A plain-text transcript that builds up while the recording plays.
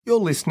You're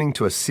listening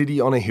to a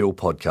City on a Hill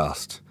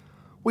podcast.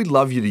 We'd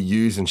love you to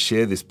use and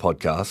share this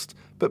podcast,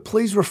 but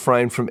please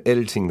refrain from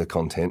editing the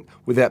content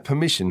without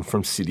permission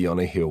from City on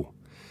a Hill.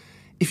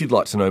 If you'd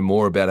like to know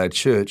more about our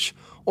church,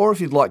 or if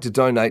you'd like to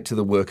donate to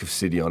the work of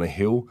City on a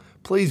Hill,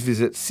 please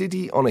visit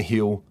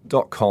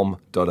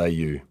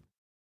cityonahill.com.au.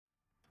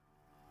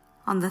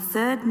 On the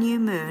third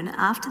new moon,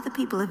 after the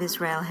people of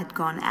Israel had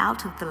gone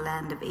out of the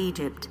land of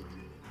Egypt,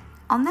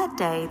 on that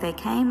day they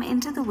came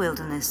into the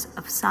wilderness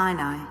of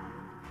Sinai.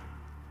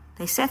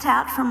 They set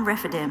out from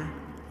Rephidim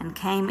and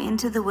came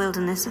into the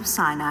wilderness of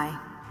Sinai,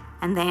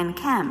 and they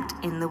encamped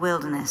in the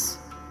wilderness.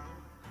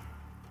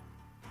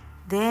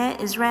 There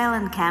Israel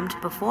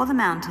encamped before the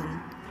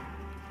mountain,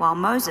 while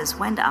Moses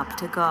went up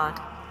to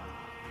God.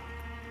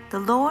 The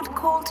Lord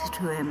called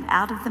to him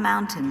out of the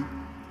mountain,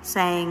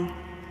 saying,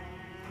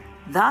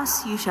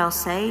 "Thus you shall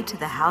say to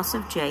the house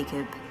of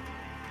Jacob,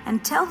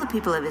 and tell the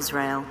people of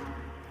Israel,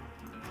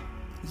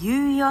 you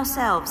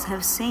yourselves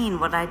have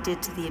seen what I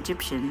did to the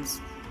Egyptians,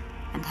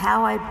 and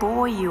how I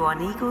bore you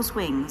on eagle's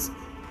wings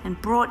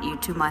and brought you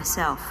to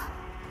myself.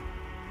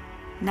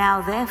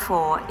 Now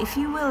therefore, if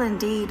you will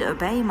indeed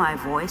obey my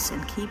voice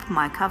and keep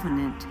my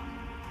covenant,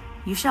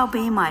 you shall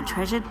be my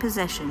treasured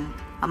possession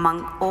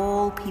among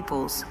all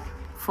peoples,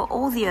 for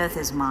all the earth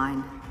is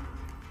mine,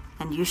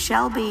 and you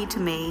shall be to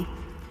me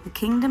the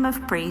kingdom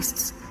of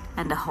priests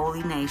and a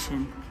holy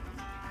nation.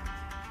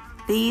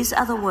 These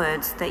are the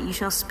words that you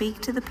shall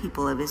speak to the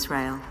people of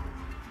Israel."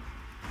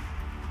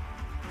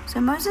 So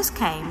Moses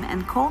came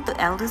and called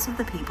the elders of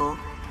the people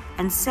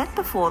and set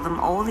before them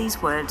all these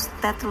words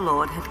that the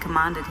Lord had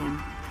commanded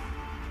him.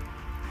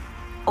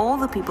 All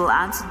the people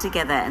answered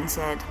together and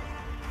said,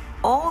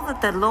 "All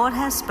that the Lord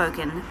has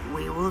spoken,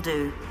 we will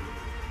do."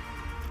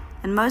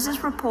 And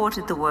Moses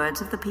reported the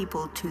words of the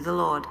people to the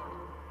Lord.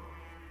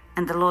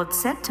 And the Lord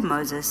said to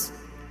Moses,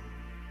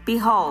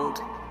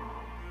 "Behold,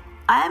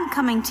 I am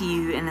coming to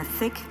you in a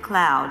thick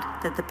cloud,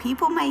 that the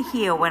people may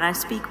hear when I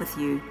speak with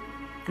you,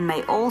 and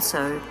may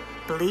also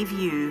believe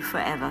you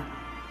forever."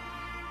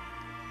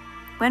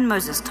 When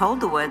Moses told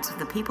the words of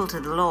the people to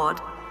the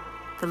Lord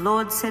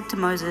said to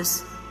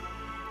Moses,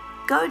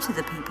 "Go to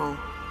the people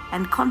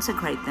and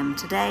consecrate them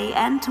today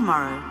and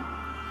tomorrow,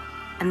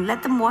 and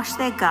let them wash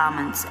their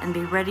garments and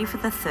be ready for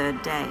the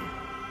third day.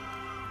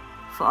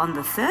 For on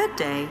the third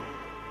day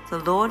the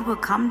Lord will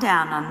come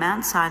down on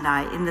Mount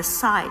Sinai in the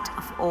sight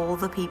of all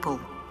the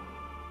people.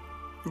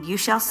 And you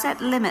shall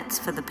set limits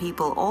for the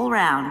people all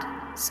round,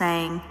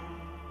 saying,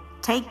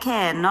 'Take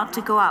care not to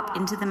go up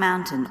into the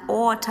mountain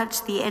or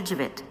touch the edge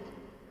of it.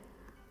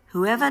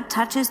 Whoever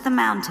touches the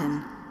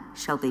mountain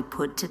shall be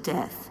put to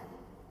death.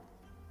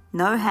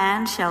 No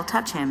hand shall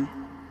touch him,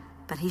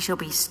 but he shall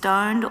be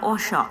stoned or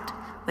shot.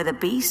 Whether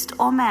beast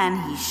or man,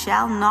 he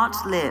shall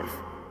not live.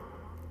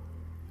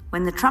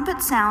 When the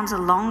trumpet sounds a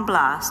long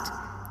blast,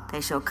 they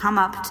shall come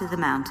up to the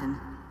mountain.'"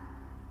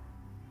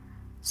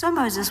 So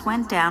Moses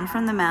went down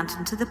from the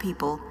mountain to the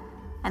people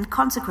and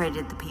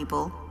consecrated the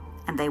people,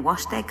 and they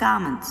washed their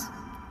garments.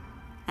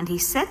 And he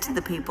said to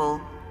the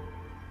people,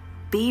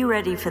 "Be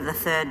ready for the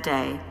third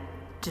day.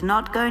 Do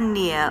not go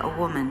near a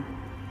woman."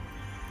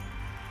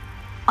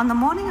 On the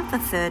morning of the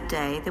third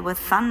day there were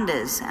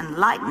thunders and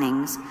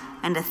lightnings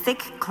and a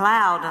thick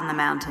cloud on the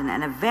mountain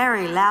and a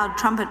very loud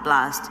trumpet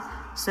blast,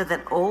 so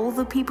that all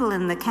the people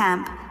in the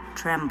camp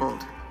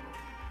trembled.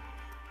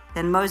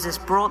 Then Moses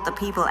brought the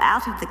people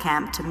out of the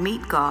camp to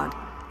meet God,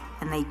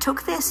 and they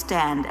took their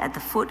stand at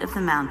the foot of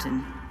the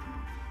mountain.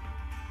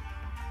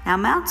 Now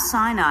Mount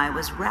Sinai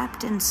was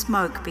wrapped in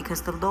smoke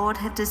because the Lord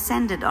had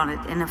descended on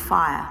it in a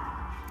fire.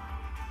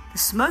 The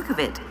smoke of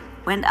it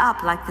went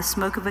up like the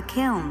smoke of a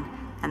kiln,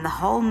 and the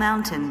whole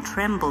mountain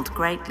trembled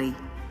greatly.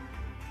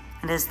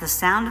 And as the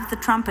sound of the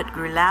trumpet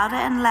grew louder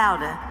and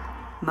louder,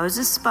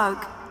 Moses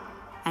spoke,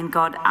 and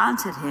God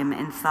answered him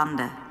in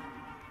thunder.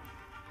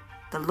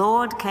 The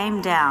Lord came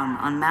down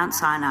on Mount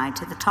Sinai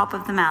to the top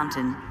of the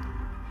mountain,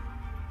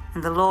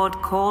 and the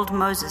Lord called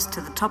Moses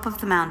to the top of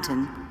the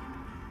mountain,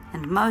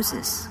 and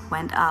Moses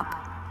went up.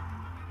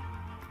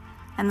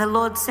 And the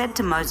Lord said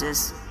to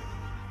Moses,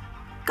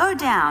 "Go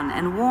down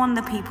and warn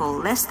the people,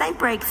 lest they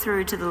break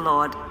through to the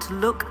Lord to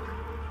look,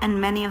 and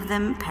many of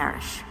them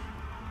perish.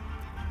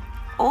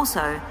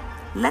 Also,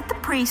 let the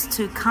priests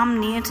who come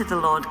near to the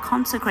Lord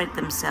consecrate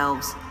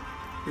themselves,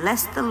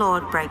 lest the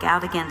Lord break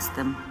out against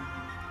them."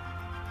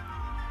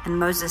 And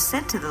Moses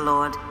said to the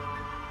Lord,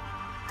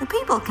 "The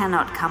people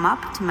cannot come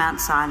up to Mount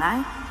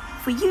Sinai,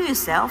 for you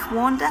yourself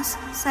warned us,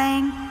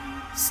 saying,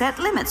 'Set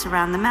limits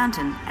around the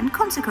mountain and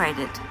consecrate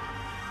it.'"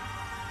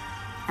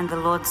 And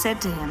the Lord said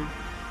to him,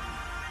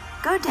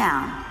 "Go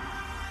down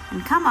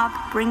and come up,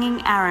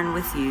 bringing Aaron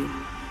with you.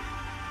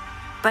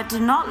 But do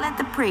not let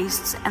the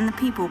priests and the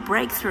people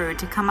break through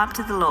to come up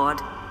to the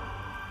Lord,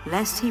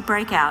 lest he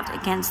break out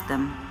against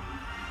them."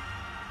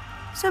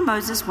 So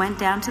Moses went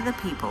down to the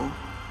people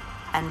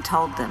and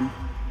told them.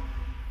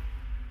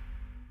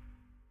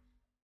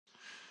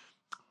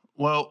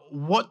 Well,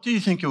 what do you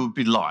think it would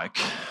be like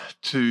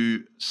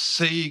to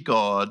see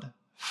God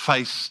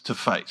face to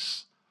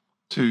face,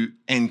 to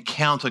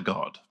encounter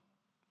God?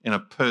 in a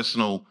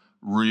personal,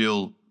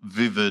 real,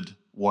 vivid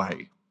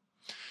way.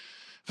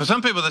 For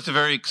some people, that's a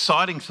very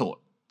exciting thought.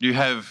 You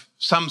have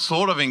some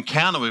sort of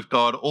encounter with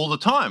God all the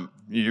time.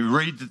 You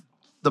read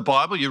the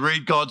Bible, you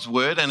read God's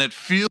word, and it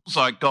feels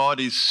like God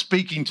is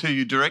speaking to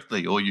you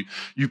directly, or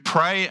you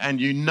pray and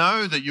you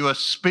know that you are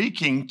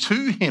speaking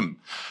to him.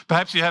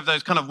 Perhaps you have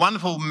those kind of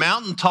wonderful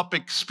mountaintop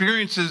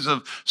experiences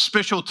of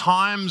special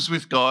times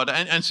with God,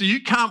 and so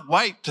you can't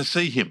wait to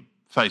see him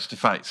face to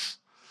face.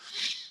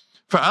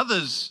 For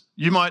others,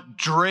 you might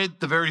dread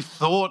the very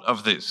thought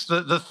of this.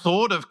 The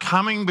thought of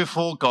coming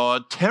before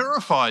God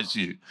terrifies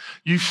you.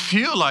 You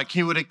feel like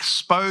he would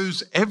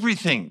expose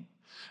everything,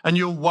 and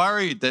you're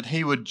worried that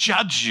he would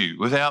judge you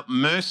without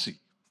mercy.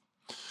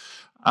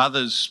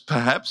 Others,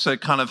 perhaps,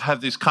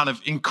 have this kind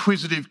of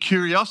inquisitive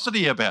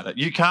curiosity about it.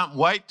 You can't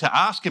wait to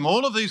ask him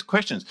all of these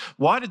questions.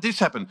 Why did this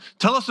happen?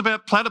 Tell us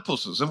about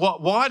platypuses, and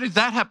why did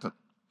that happen?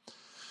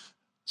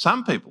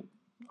 Some people,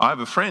 I have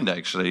a friend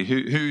actually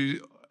who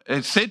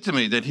had said to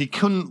me that he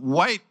couldn't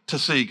wait to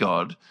see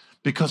God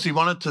because he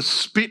wanted to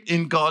spit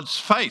in God's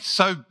face.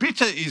 So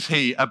bitter is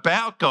he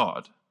about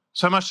God,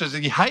 so much does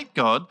he hate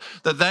God,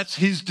 that that's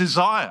his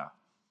desire.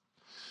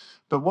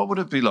 But what would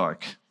it be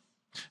like?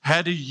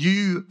 How do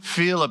you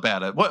feel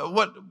about it?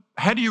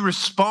 How do you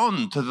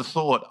respond to the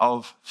thought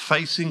of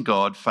facing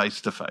God face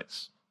to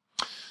face?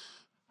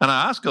 And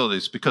I ask all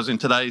this because in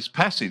today's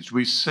passage,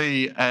 we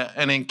see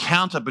an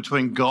encounter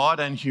between God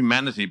and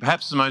humanity,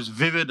 perhaps the most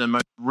vivid and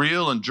most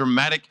real and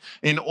dramatic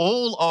in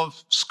all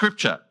of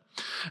Scripture.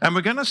 And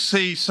we're going to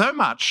see so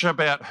much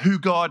about who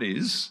God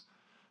is,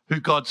 who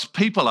God's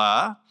people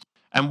are,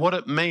 and what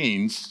it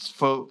means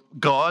for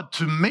God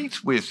to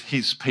meet with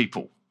his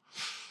people.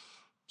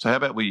 So how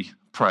about we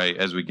pray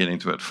as we get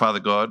into it? Father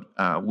God,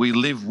 we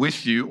live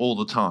with you all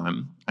the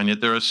time, and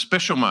yet there are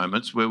special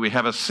moments where we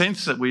have a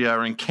sense that we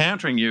are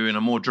encountering you in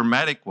a more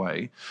dramatic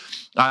way.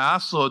 I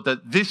ask, Lord,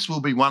 that this will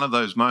be one of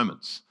those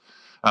moments.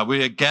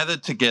 We are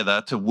gathered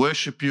together to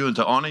worship you and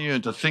to honour you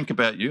and to think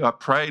about you. I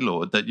pray,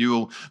 Lord, that you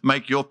will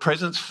make your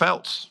presence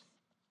felt,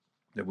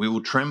 that we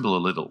will tremble a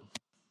little,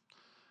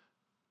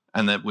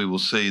 and that we will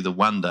see the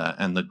wonder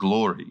and the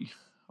glory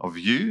of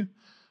you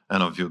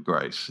and of your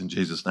grace. In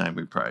Jesus' name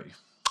we pray.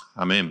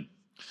 Amen.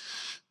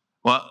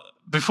 Well,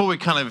 before we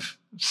kind of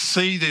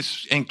see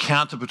this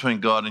encounter between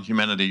God and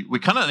humanity, we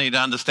kind of need to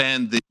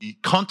understand the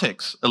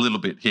context a little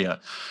bit here.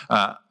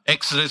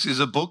 Exodus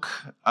is a book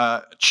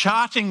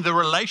charting the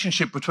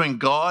relationship between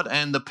God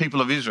and the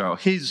people of Israel,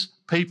 his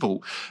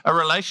people, a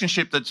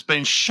relationship that's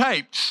been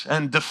shaped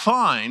and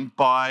defined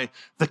by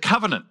the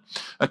covenant.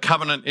 A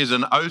covenant is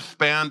an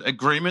oath-bound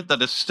agreement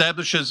that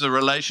establishes the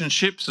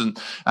relationships, and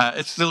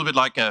it's a little bit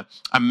like a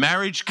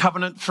marriage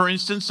covenant, for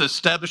instance,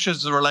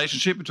 establishes the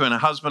relationship between a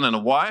husband and a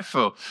wife,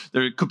 or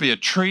there could be a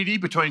treaty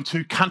between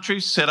two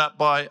countries set up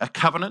by a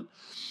covenant.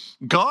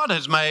 God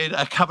has made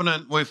a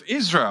covenant with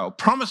Israel,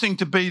 promising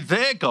to be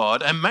their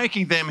God and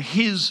making them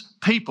his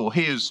people.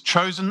 He has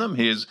chosen them,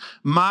 he has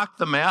marked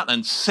them out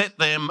and set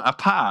them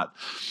apart.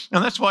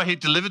 And that's why he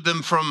delivered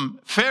them from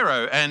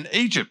Pharaoh and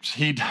Egypt.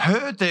 He'd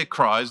heard their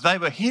cries, they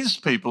were his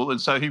people,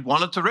 and so he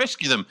wanted to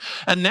rescue them.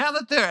 And now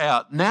that they're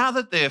out, now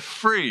that they're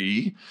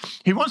free,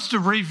 he wants to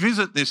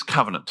revisit this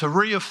covenant, to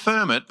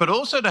reaffirm it, but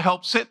also to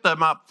help set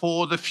them up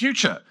for the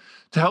future,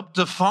 to help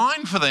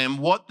define for them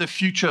what the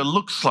future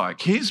looks like.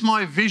 Here's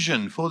my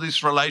vision for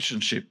this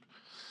relationship.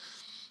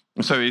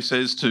 And so he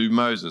says to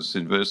Moses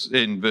in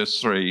verse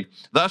 3,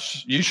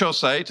 "Thus you shall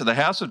say to the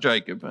house of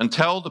Jacob and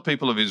tell the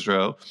people of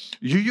Israel,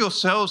 you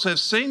yourselves have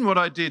seen what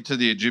I did to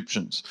the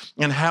Egyptians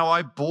and how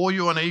I bore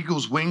you on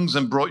eagle's wings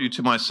and brought you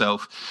to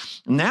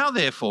myself. Now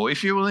therefore,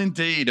 if you will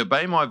indeed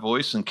obey my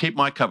voice and keep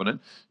my covenant,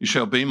 you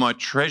shall be my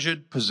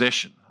treasured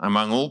possession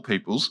among all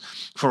peoples,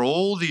 for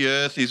all the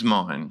earth is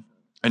mine.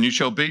 And you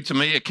shall be to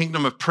me a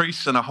kingdom of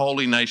priests and a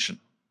holy nation."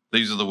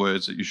 These are the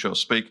words that you shall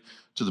speak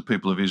to the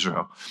people of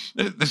Israel.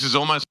 This is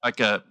almost like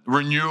a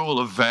renewal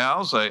of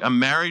vows, a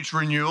marriage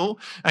renewal.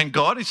 And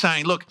God is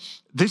saying, look,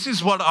 this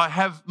is what I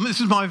have. This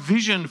is my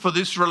vision for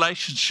this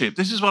relationship.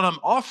 This is what I'm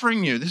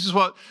offering you. This is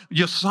what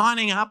you're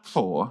signing up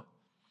for.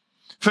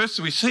 First,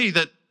 we see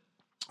that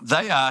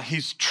they are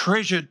his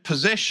treasured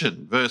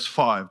possession. Verse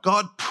 5,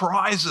 God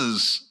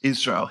prizes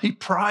Israel. He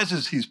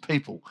prizes his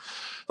people.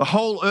 The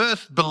whole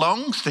earth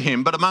belongs to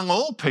him, but among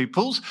all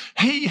peoples,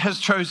 he has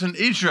chosen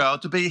Israel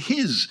to be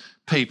his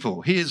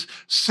people. He has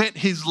set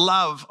his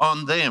love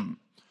on them.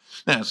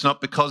 Now, it's not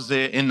because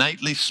they're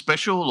innately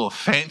special or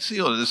fancy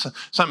or there's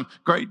some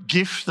great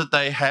gift that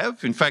they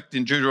have. In fact,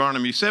 in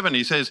Deuteronomy 7,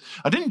 he says,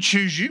 "I didn't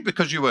choose you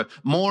because you were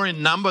more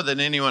in number than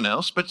anyone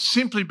else, but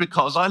simply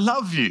because I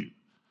love you."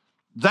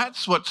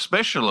 That's what's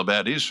special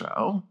about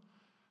Israel.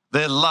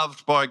 They're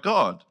loved by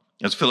God.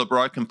 As Philip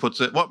Ryken puts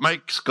it, what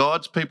makes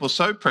God's people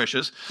so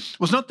precious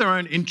was not their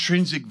own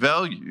intrinsic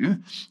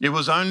value. It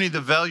was only the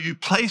value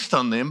placed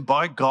on them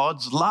by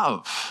God's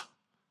love.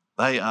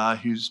 They are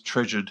his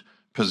treasured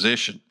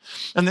possession.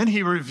 And then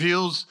he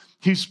reveals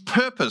his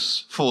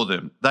purpose for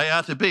them. They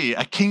are to be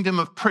a kingdom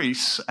of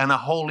priests and a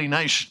holy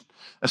nation.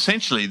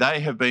 Essentially, they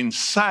have been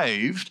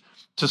saved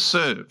to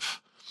serve.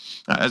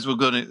 As we're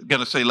going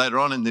to see later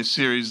on in this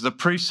series, the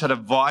priests had a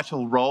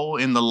vital role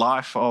in the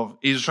life of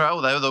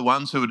Israel. They were the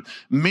ones who would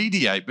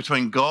mediate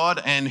between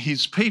God and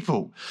his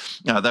people.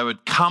 They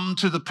would come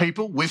to the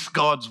people with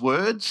God's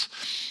words,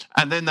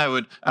 and then they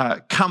would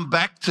come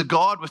back to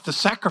God with the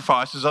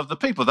sacrifices of the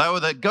people. They were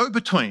the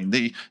go-between,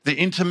 the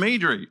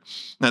intermediary.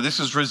 Now, this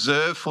is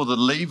reserved for the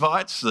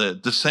Levites, the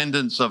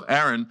descendants of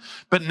Aaron.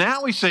 But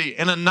now we see,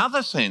 in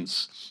another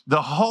sense,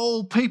 the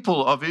whole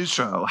people of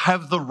Israel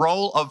have the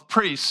role of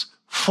priests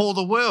for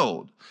the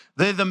world.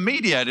 They're the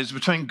mediators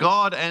between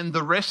God and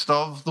the rest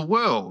of the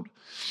world.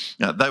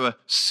 Now, they were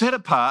set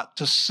apart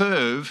to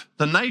serve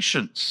the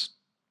nations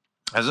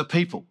as a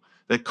people.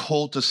 They're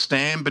called to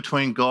stand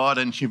between God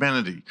and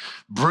humanity,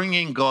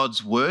 bringing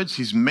God's words,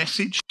 his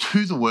message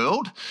to the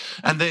world,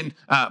 and then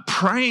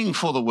praying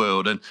for the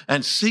world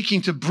and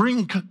seeking to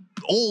bring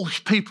all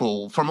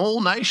people from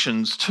all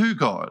nations to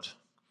God.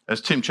 As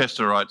Tim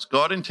Chester writes,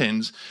 God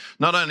intends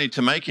not only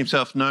to make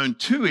himself known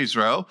to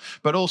Israel,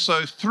 but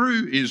also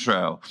through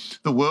Israel.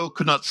 The world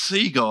could not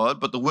see God,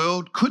 but the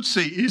world could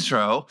see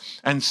Israel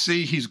and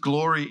see his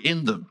glory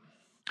in them.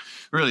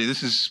 Really,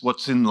 this is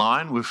what's in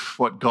line with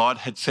what God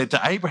had said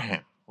to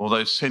Abraham all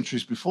those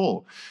centuries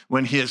before,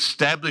 when he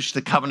established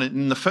the covenant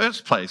in the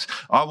first place.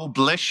 I will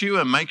bless you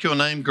and make your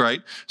name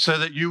great, so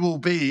that you will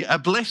be a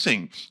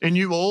blessing. In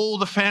you all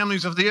the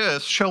families of the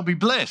earth shall be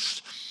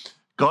blessed.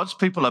 God's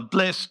people are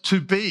blessed to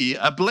be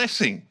a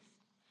blessing.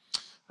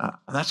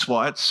 That's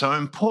why it's so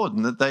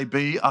important that they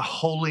be a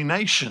holy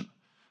nation.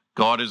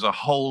 God is a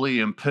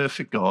holy and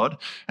perfect God,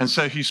 and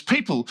so his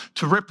people,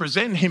 to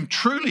represent him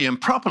truly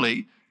and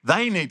properly,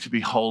 they need to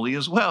be holy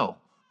as well.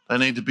 They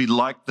need to be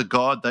like the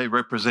God they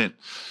represent.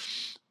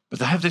 But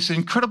they have this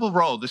incredible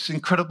role, this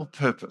incredible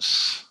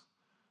purpose.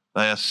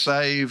 They are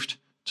saved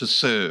to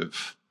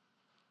serve.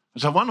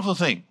 It's a wonderful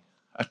thing,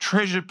 a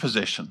treasured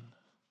possession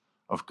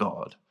of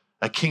God,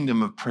 a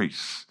kingdom of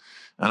priests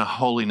and a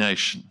holy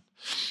nation.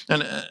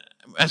 And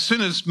as soon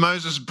as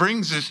Moses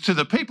brings this to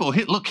the people,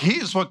 look,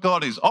 here's what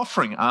God is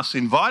offering us,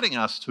 inviting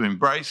us to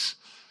embrace.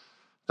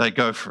 They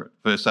go for it.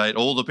 Verse 8,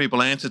 all the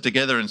people answered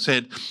together and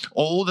said,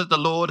 all that the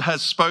Lord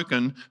has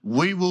spoken,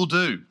 we will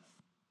do.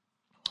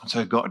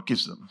 So God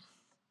gives them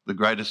the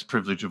greatest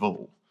privilege of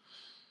all.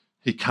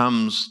 He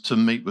comes to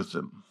meet with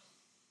them.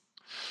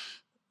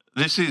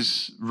 This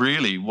is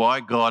really why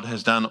God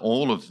has done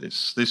all of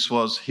this. This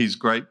was his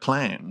great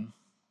plan.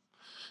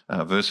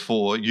 Verse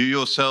 4, you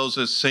yourselves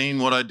have seen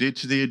what I did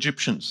to the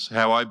Egyptians,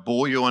 how I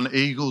bore you on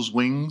eagle's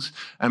wings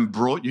and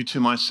brought you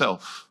to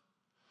myself.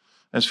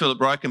 As Philip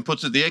Ryken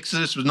puts it, the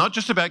Exodus was not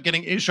just about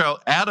getting Israel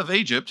out of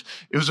Egypt,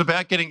 it was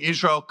about getting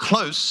Israel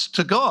close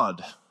to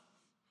God.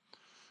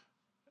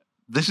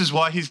 This is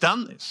why he's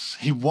done this.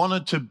 He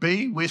wanted to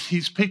be with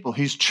his people.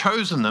 He's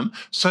chosen them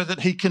so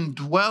that he can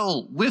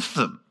dwell with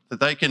them, that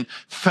they can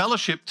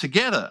fellowship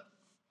together.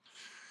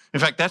 In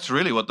fact, that's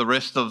really what the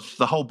rest of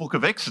the whole book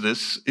of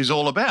Exodus is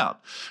all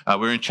about.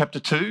 We're in chapter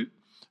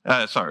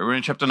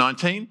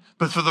 19,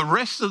 but for the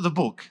rest of the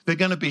book, they're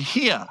going to be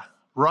here,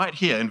 right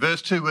here. In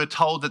verse 2, we're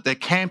told that they're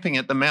camping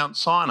at the Mount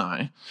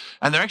Sinai,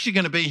 and they're actually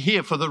going to be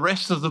here for the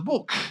rest of the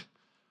book,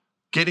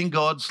 getting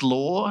God's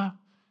law,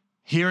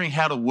 hearing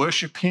how to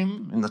worship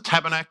him in the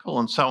tabernacle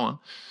and so on.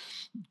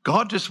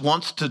 God just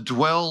wants to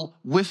dwell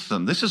with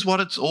them. This is what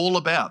it's all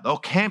about. They'll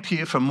camp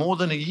here for more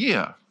than a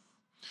year.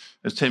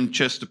 As Tim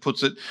Chester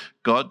puts it,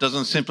 God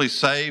doesn't simply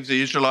save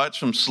the Israelites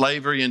from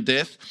slavery and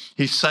death.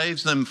 He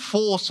saves them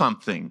for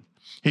something.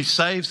 He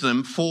saves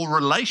them for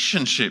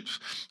relationships.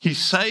 He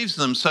saves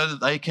them so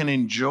that they can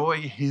enjoy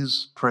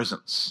his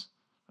presence.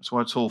 That's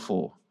what it's all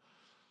for.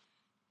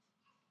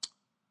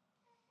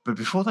 But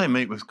before they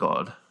meet with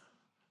God,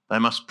 they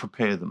must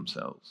prepare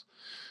themselves.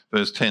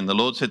 Verse 10, the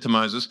Lord said to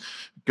Moses,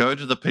 go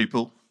to the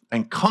people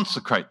and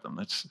consecrate them.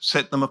 Let's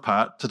set them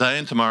apart today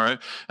and tomorrow,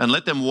 and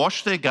let them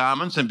wash their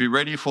garments and be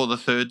ready for the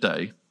third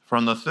day. For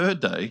on the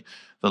third day,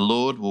 the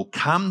Lord will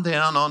come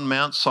down on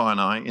Mount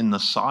Sinai in the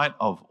sight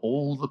of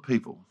all the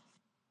people.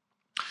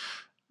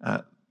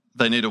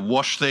 They need to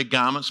wash their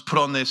garments, put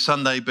on their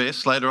Sunday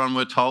best. Later on,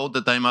 we're told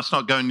that they must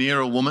not go near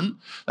a woman.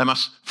 They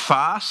must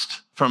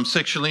fast from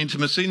sexual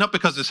intimacy, not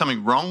because there's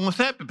something wrong with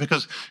that, but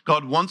because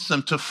God wants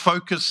them to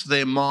focus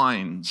their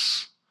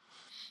minds.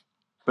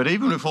 But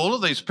even with all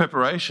of these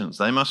preparations,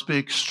 they must be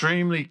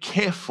extremely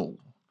careful,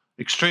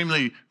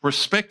 extremely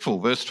respectful.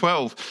 Verse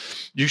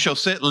 12, you shall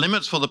set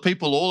limits for the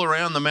people all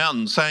around the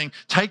mountain, saying,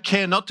 take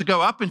care not to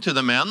go up into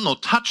the mountain or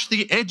touch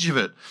the edge of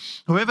it.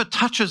 Whoever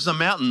touches the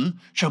mountain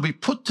shall be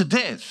put to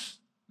death.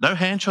 No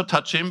hand shall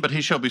touch him, but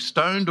he shall be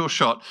stoned or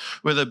shot,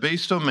 whether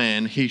beast or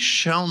man, he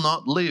shall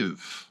not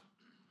live.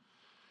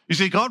 You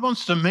see, God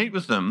wants to meet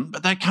with them,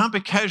 but they can't be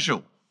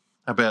casual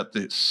about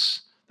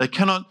this. They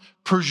cannot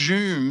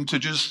presume to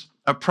just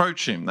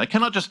approach him. They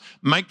cannot just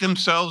make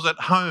themselves at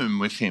home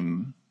with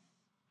him.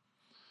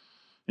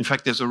 In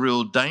fact, there's a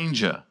real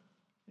danger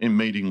in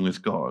meeting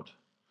with God.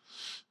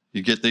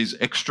 You get these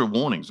extra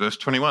warnings. Verse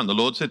 21, the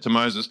Lord said to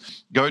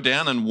Moses, go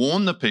down and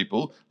warn the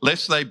people,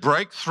 lest they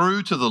break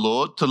through to the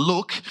Lord to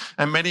look,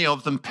 and many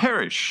of them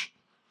perish.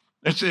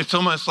 It's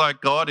almost like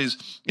God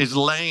is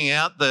laying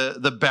out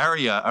the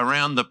barrier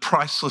around the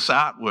priceless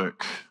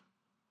artwork.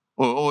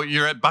 Or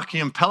you're at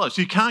Buckingham Palace.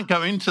 You can't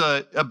go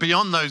into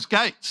beyond those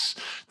gates.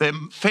 They're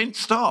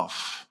fenced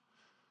off.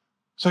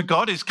 So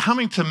God is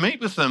coming to meet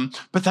with them,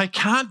 but they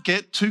can't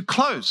get too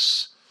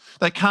close.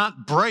 They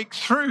can't break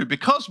through,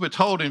 because we're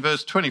told in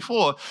verse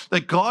 24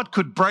 that God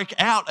could break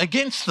out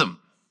against them.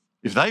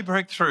 If they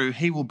break through,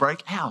 he will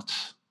break out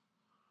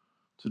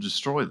to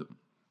destroy them.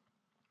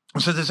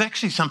 So there's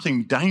actually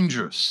something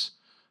dangerous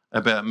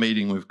about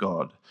meeting with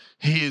God.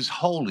 He is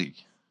holy,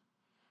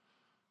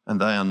 and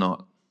they are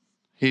not.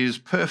 He is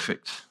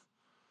perfect.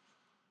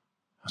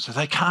 So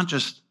they can't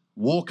just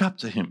walk up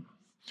to him.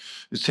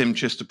 As Tim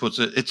Chester puts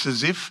it, it's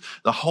as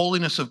if the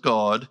holiness of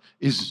God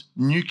is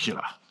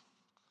nuclear.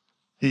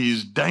 He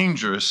is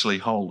dangerously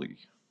holy.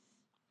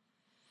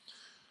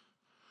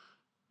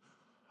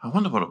 I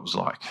wonder what it was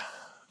like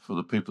for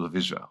the people of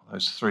Israel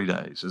those 3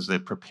 days as they're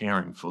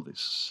preparing for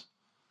this.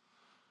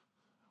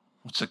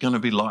 What's it going to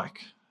be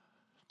like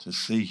to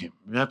see him?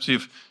 Perhaps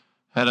you've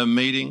had a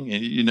meeting,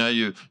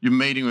 you're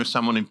meeting with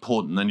someone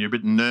important and you're a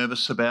bit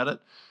nervous about it.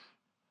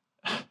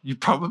 You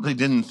probably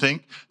didn't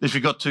think that if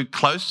you got too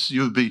close,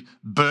 you would be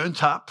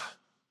burnt up.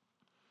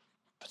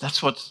 But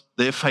that's what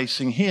they're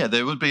facing here.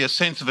 There would be a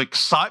sense of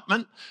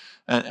excitement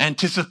and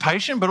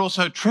anticipation, but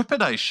also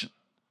trepidation.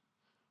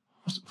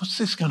 What's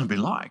this going to be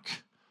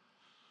like?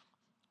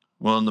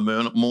 Well, on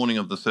the morning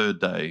of the third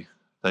day,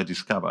 they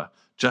discover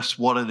just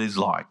what it is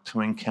like to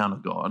encounter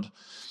God.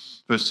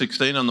 Verse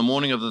 16, on the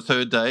morning of the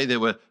third day, there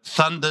were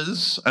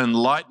thunders and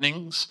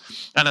lightnings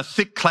and a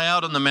thick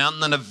cloud on the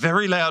mountain and a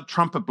very loud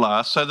trumpet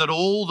blast, so that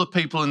all the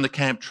people in the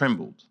camp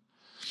trembled.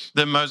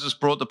 Then Moses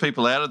brought the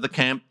people out of the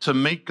camp to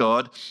meet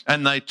God,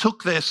 and they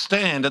took their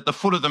stand at the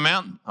foot of the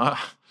mountain.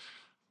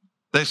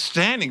 They're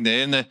standing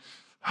there and they're,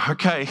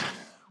 okay,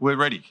 we're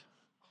ready.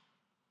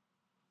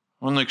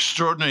 What an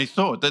extraordinary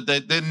thought that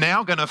they're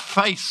now going to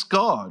face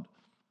God.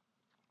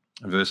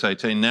 Verse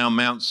 18, now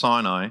Mount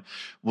Sinai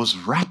was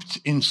wrapped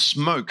in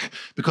smoke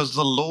because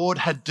the Lord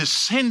had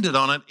descended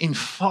on it in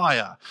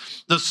fire.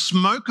 The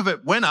smoke of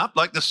it went up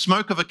like the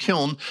smoke of a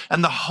kiln,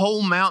 and the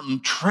whole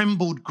mountain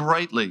trembled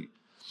greatly.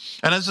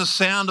 And as the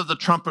sound of the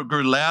trumpet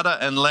grew louder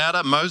and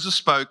louder, Moses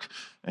spoke,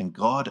 and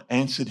God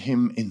answered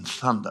him in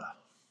thunder.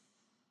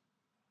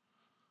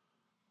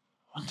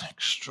 What an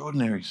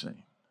extraordinary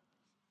scene.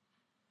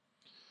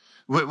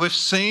 We've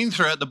seen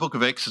throughout the book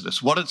of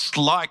Exodus what it's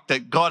like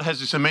that God has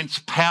this immense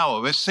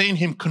power. We've seen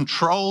him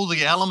control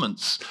the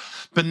elements,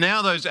 but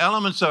now those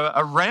elements are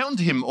around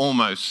him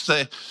almost.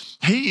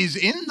 He is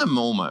in them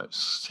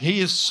almost. He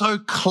is so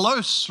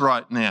close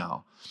right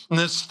now. And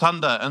there's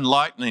thunder and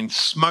lightning,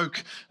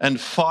 smoke and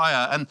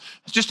fire. And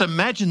just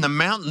imagine the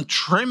mountain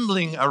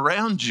trembling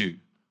around you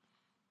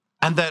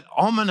and that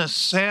ominous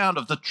sound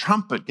of the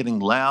trumpet getting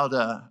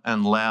louder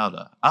and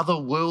louder,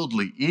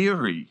 otherworldly,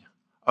 eerie,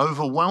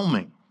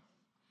 overwhelming.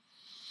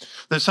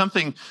 There's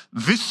something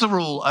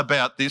visceral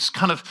about this,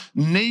 kind of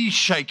knee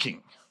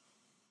shaking.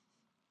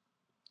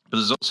 But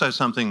there's also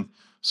something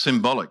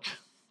symbolic.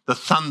 The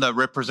thunder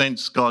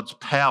represents God's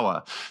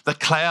power. The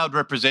cloud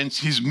represents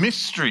his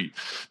mystery,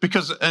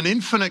 because an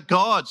infinite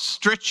God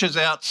stretches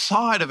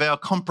outside of our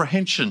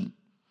comprehension.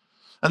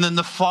 And then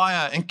the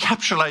fire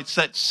encapsulates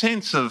that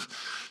sense of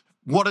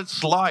what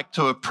it's like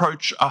to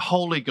approach a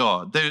holy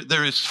God.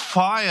 There is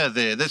fire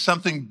there. There's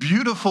something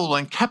beautiful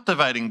and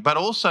captivating, but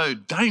also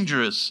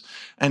dangerous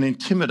and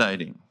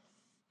intimidating.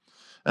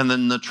 And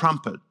then the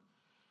trumpet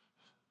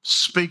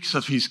speaks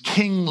of his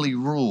kingly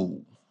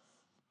rule,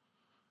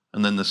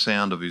 and then the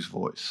sound of his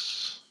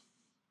voice.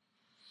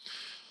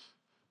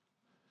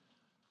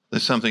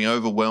 There's something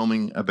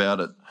overwhelming about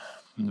it.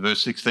 In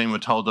verse 16, we're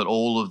told that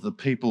all of the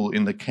people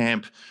in the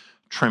camp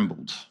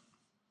trembled.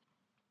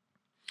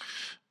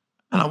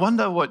 And I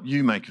wonder what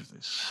you make of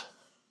this.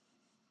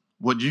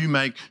 What you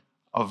make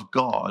of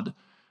God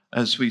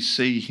as we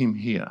see him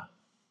here.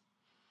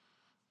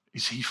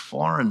 Is he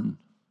foreign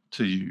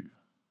to you?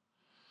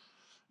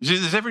 You see,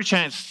 there's every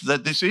chance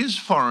that this is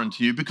foreign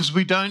to you because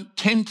we don't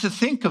tend to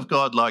think of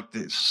God like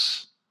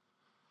this.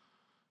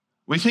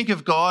 We think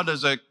of God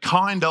as a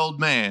kind old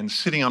man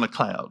sitting on a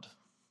cloud.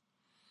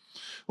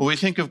 Or we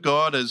think of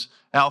God as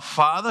our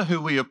Father who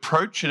we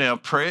approach in our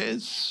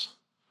prayers.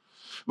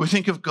 We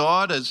think of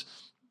God as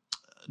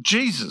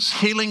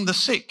Jesus healing the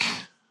sick,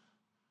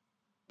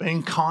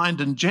 being kind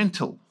and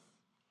gentle.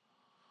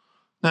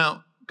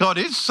 Now, God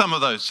is some of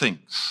those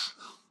things.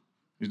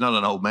 He's not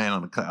an old man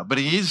on a cloud, but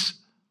he is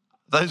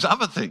those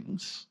other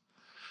things.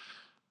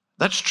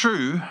 That's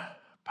true,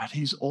 but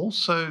he's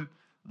also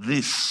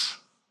this,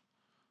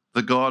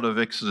 the God of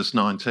Exodus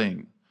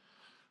 19,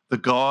 the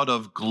God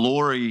of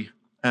glory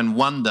and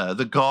wonder,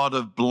 the God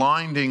of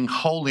blinding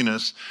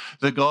holiness,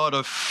 the God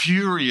of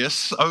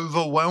furious,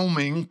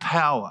 overwhelming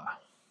power.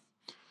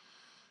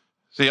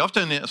 See,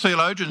 often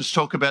theologians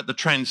talk about the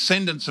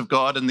transcendence of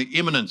God and the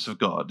immanence of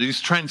God.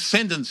 His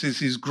transcendence is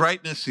his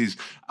greatness, his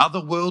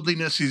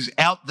otherworldliness, his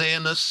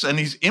out-there-ness, and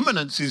his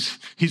immanence is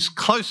his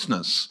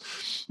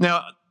closeness.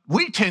 Now,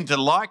 we tend to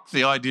like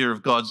the idea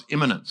of God's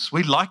immanence.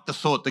 We like the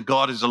thought that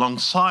God is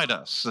alongside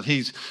us, that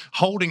he's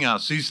holding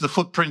us, he's the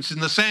footprints in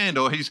the sand,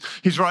 or he's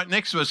right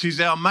next to us,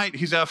 he's our mate,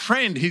 he's our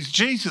friend, he's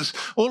Jesus,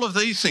 all of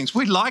these things.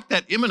 We like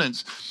that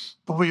immanence,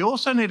 but we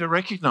also need to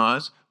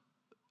recognize,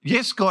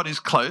 yes, God is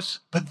close,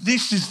 but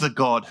this is the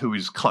God who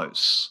is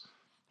close.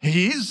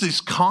 He is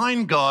this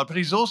kind God, but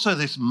he's also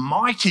this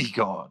mighty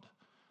God,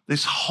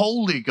 this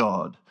holy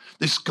God,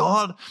 this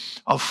God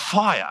of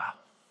fire.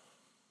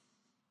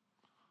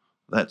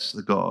 That's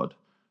the God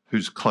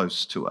who's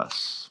close to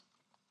us.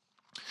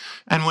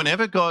 And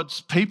whenever God's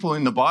people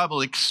in the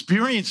Bible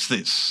experience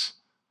this,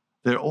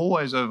 they're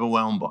always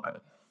overwhelmed by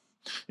it.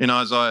 In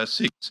Isaiah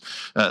 6,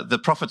 the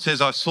prophet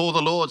says, I saw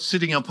the Lord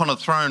sitting upon a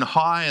throne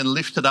high and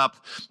lifted up,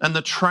 and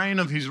the train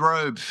of his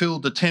robe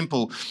filled the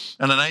temple.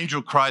 And an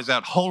angel cries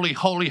out, Holy,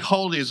 holy,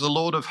 holy is the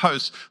Lord of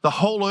hosts. The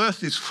whole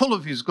earth is full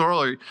of his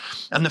glory.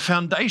 And the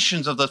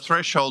foundations of the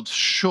threshold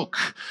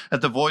shook at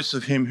the voice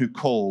of him who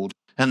called,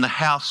 and the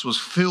house was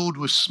filled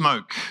with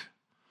smoke.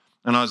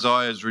 And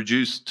Isaiah is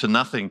reduced to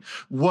nothing.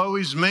 Woe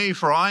is me,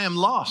 for I am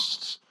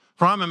lost.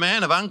 For I'm a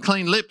man of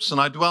unclean lips,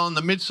 and I dwell in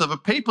the midst of a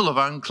people of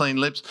unclean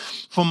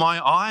lips. For my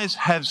eyes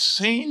have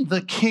seen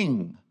the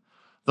King,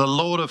 the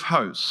Lord of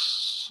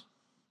hosts.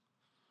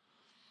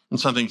 And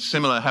something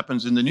similar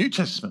happens in the New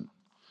Testament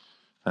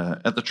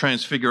at the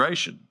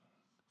Transfiguration.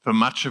 For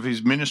much of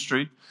his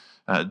ministry,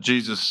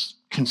 Jesus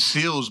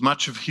conceals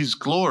much of his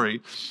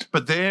glory.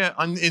 But there,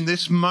 in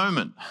this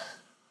moment,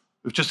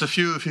 with just a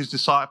few of his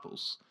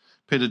disciples,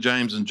 Peter,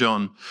 James and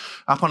John,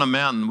 up on a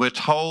mountain, we're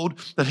told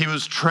that he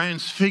was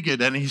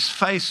transfigured and his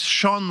face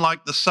shone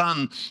like the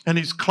sun and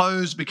his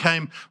clothes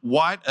became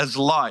white as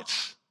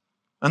light.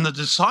 And the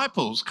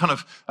disciples kind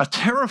of are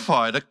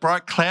terrified. A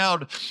bright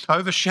cloud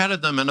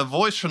overshadowed them and a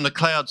voice from the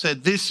cloud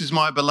said, This is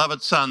my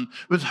beloved son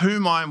with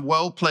whom I am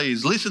well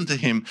pleased. Listen to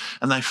him.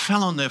 And they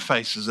fell on their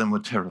faces and were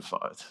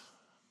terrified.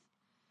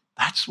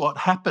 That's what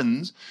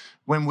happens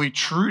when we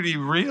truly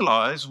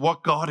realize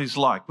what God is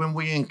like, when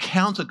we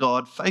encounter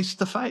God face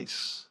to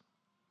face.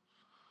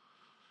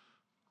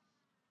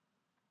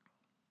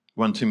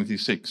 1 Timothy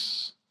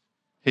 6.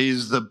 He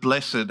is the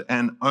blessed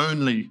and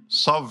only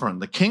sovereign,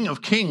 the King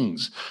of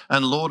kings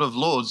and Lord of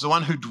lords, the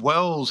one who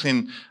dwells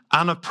in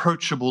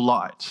unapproachable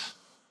light.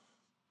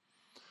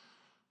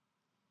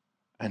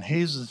 And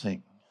here's the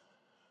thing.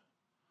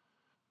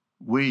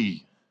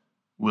 We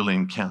will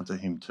encounter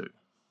him too.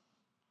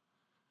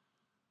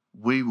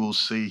 We will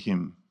see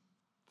him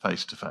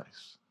face to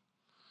face.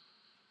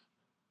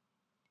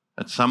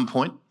 At some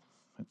point,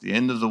 at the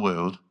end of the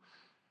world,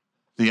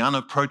 the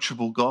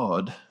unapproachable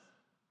God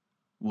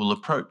will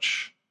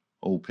approach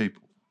all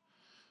people.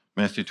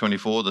 Matthew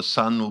 24, the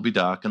sun will be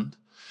darkened,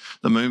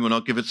 the moon will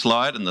not give its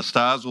light, and the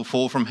stars will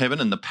fall from heaven,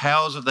 and the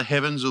powers of the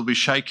heavens will be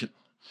shaken.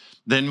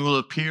 Then will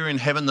appear in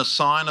heaven the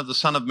sign of the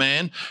Son of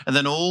Man, and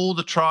then all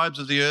the tribes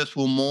of the earth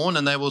will mourn,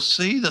 and they will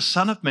see the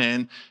Son of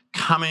Man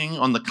coming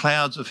on the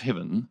clouds of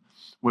heaven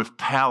with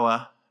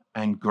power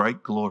and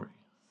great glory.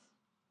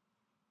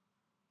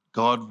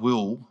 God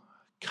will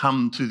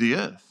come to the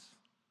earth.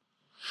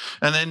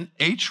 And then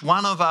each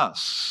one of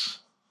us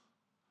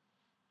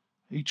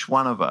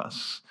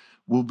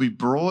will be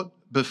brought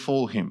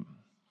before him.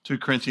 2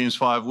 Corinthians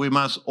 5, we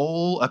must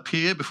all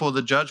appear before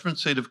the judgment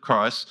seat of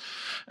Christ.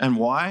 And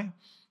why?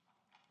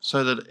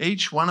 So that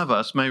each one of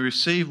us may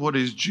receive what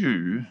is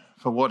due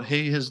for what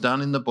he has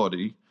done in the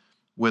body,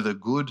 whether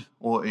good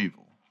or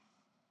evil.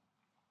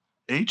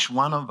 Each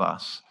one of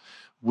us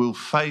will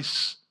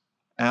face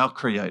our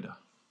Creator,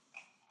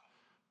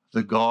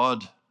 the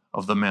God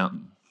of the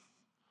mountain,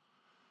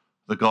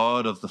 the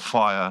God of the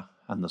fire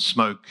and the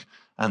smoke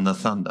and the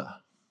thunder.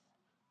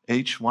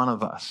 Each one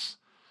of us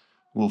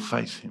will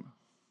face him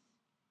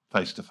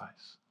face to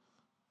face.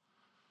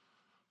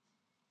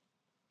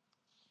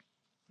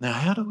 Now,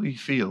 how do we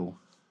feel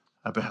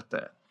about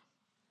that?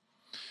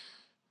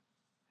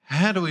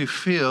 How do we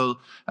feel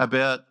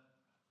about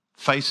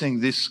facing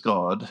this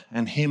God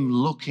and him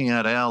looking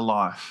at our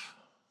life?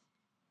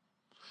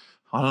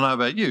 I don't know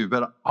about you,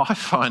 but I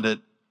find it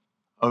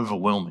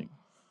overwhelming.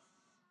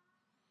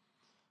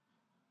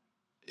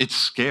 It's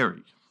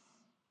scary,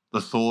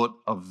 the thought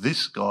of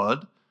this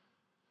God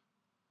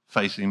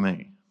facing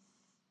me.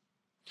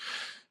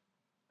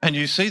 And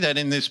you see that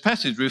in this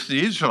passage with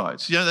the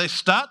Israelites. You know, they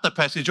start the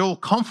passage all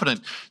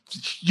confident.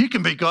 You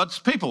can be God's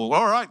people.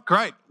 All right,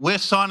 great. We're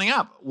signing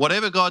up.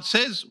 Whatever God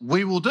says,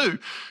 we will do.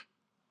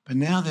 But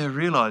now they're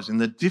realizing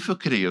the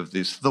difficulty of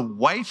this, the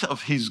weight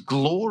of his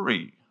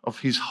glory, of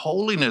his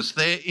holiness,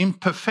 their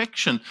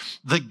imperfection,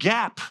 the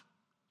gap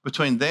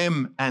between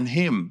them and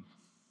him.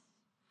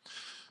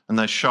 And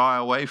they shy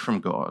away from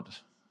God.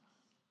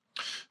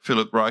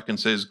 Philip Ryken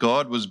says,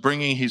 God was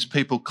bringing his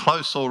people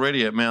close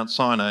already at Mount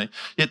Sinai,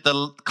 yet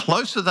the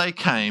closer they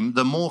came,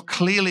 the more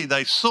clearly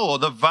they saw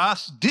the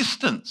vast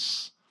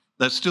distance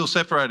that still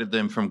separated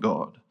them from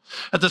God.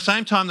 At the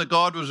same time that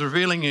God was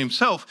revealing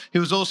himself, he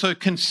was also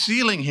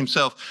concealing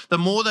himself. The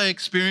more they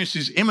experienced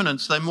his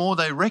immanence, the more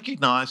they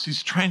recognized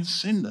his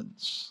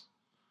transcendence.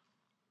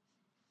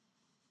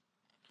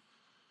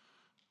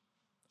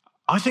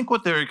 I think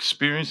what they're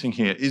experiencing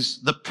here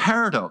is the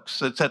paradox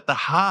that's at the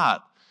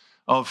heart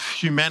of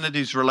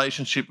humanity's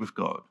relationship with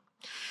God.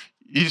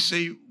 You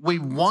see, we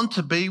want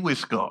to be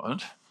with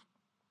God.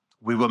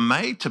 We were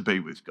made to be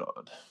with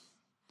God,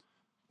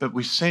 but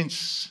we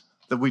sense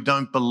that we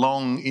don't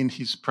belong in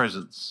his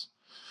presence.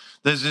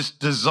 There's this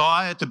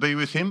desire to be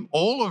with him.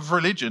 All of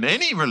religion,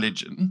 any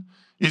religion,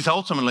 is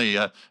ultimately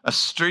a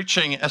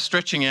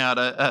stretching out,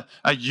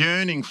 a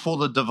yearning for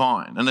the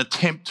divine, an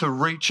attempt to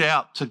reach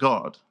out to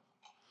God.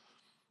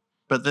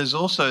 But there's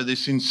also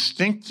this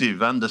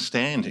instinctive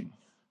understanding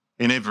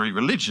in every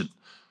religion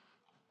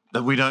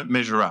that we don't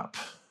measure up,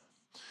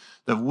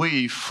 that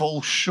we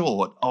fall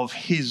short of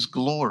his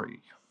glory.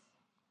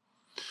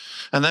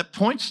 And that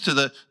points to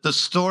the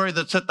story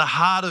that's at the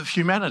heart of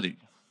humanity.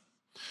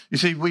 You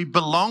see, we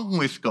belong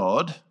with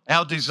God.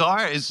 Our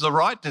desire is the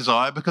right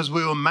desire because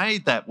we were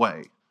made that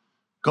way.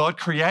 God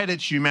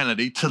created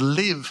humanity to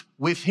live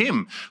with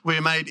him.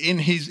 We're made in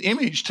his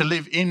image to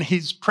live in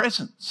his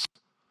presence.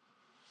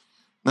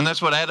 And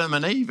that's what Adam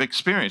and Eve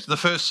experienced. The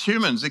first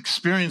humans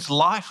experienced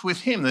life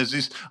with him. There's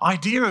this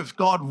idea of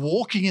God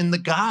walking in the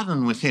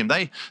garden with him.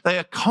 They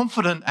are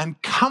confident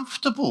and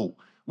comfortable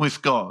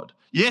with God.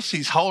 Yes,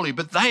 he's holy,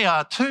 but they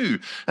are too.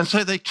 And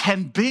so they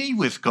can be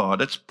with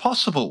God. It's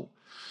possible.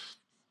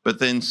 But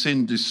then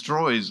sin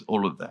destroys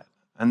all of that.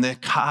 And they're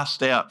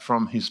cast out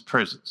from his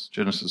presence.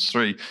 Genesis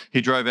 3, he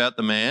drove out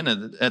the man,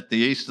 and at the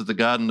east of the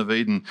Garden of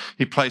Eden,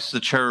 he placed the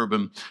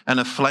cherubim and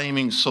a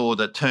flaming sword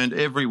that turned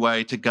every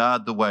way to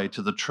guard the way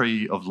to the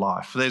tree of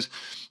life. There's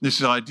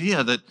this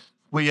idea that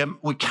we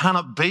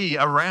cannot be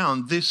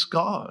around this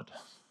God.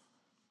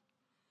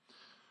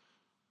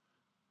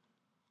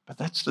 But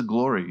that's the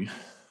glory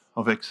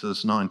of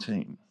Exodus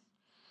 19,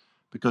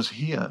 because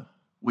here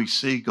we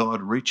see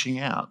God reaching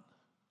out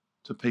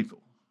to people.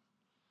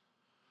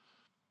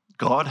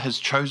 God has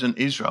chosen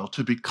Israel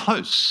to be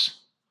close.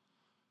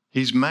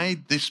 He's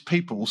made this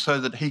people so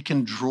that he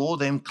can draw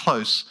them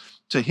close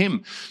to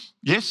him.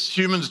 Yes,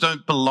 humans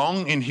don't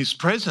belong in his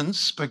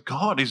presence, but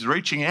God is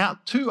reaching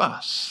out to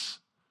us,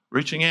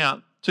 reaching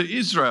out to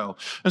Israel.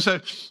 And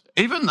so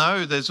even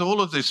though there's all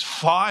of this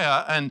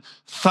fire and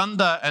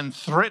thunder and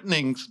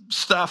threatening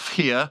stuff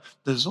here,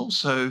 there's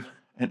also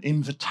an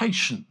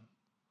invitation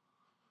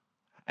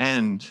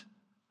and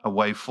a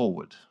way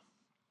forward.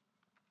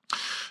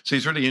 See,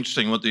 it's really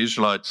interesting what the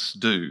Israelites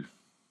do.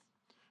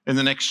 In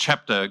the next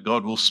chapter,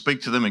 God will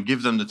speak to them and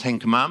give them the 10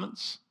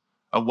 Commandments,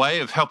 a way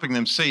of helping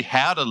them see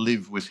how to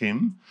live with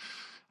him.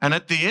 And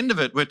at the end of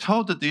it, we're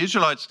told that the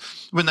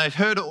Israelites, when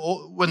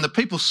the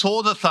people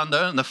saw the thunder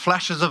and the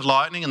flashes of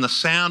lightning and the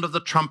sound of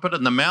the trumpet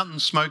and the mountain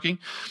smoking,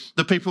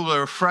 the people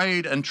were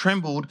afraid and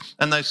trembled,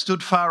 and they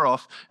stood far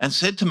off and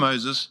said to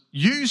Moses,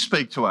 "You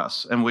speak to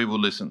us and we will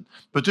listen,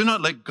 but do not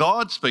let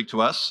God speak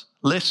to us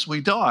lest we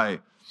die."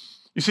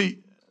 You see,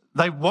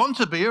 they want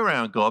to be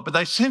around God, but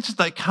they sense that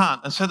they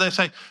can't. And so they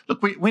say,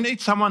 look, we need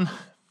someone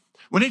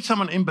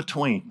in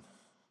between.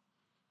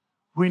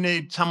 We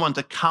need someone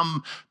to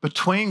come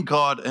between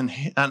God and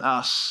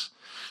us.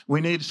 We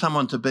need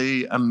someone to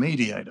be a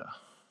mediator.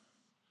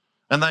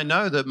 And they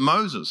know that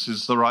Moses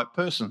is the right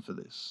person for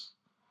this.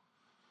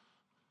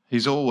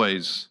 He's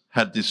always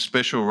had this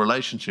special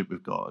relationship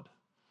with God.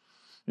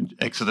 In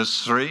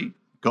Exodus 3,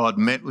 God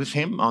met with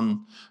him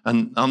on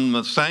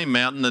the same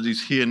mountain that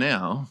he's here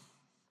now.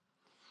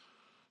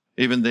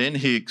 Even then,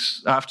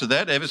 after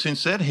that, ever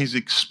since that, he's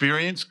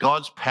experienced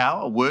God's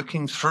power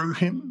working through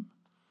him.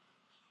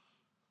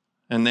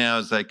 And now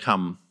as they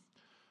come,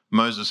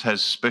 Moses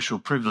has special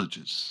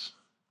privileges.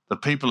 The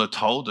people are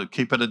told to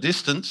keep at a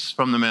distance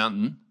from the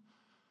mountain,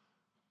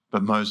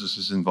 but Moses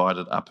is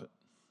invited up it.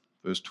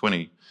 Verse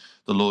 20,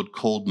 the Lord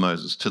called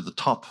Moses to the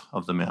top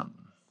of the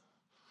mountain.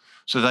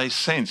 So they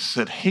sense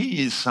that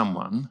he is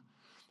someone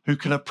who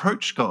can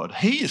approach God.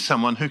 He is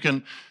someone who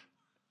can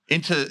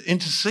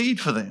intercede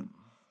for them.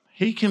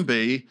 He can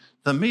be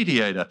the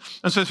mediator.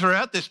 And so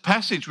throughout this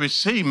passage, we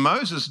see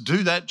Moses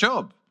do that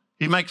job.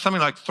 He makes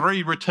something like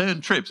 3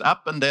 return trips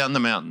up and down the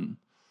mountain,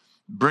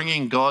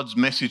 bringing God's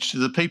message to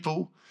the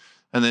people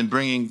and then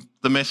bringing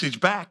the message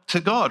back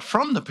to God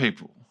from the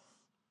people.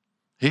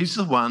 He's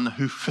the one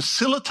who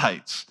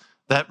facilitates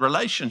that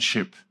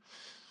relationship.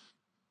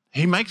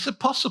 He makes it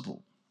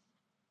possible.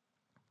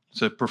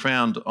 It's a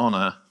profound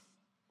honour,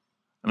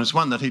 and it's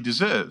one that he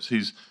deserves.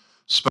 He's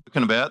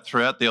spoken about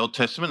throughout the Old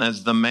Testament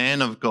as the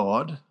man of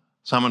God,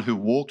 someone who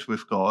walked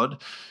with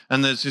God.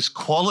 And there's this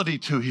quality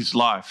to his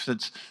life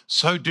that's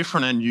so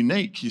different and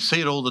unique. You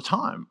see it all the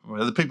time.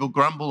 Where the people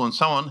grumble and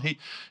so on,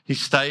 he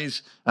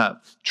stays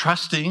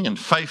trusting and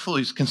faithful.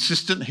 He's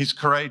consistent. He's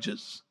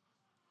courageous.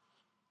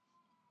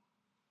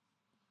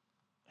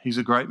 He's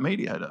a great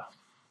mediator.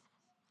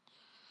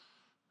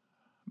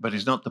 But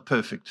he's not the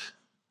perfect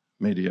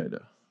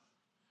mediator.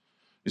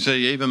 You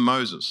see, even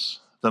Moses,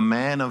 the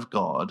man of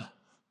God,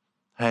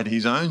 had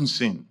his own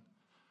sin.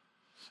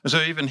 And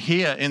so even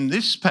here in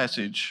this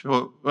passage,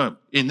 or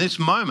in this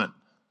moment,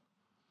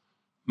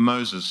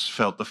 Moses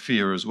felt the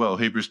fear as well.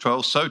 Hebrews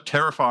 12, so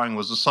terrifying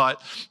was the sight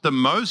that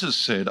Moses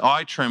said,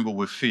 "I tremble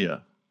with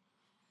fear."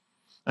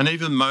 And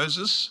even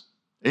Moses,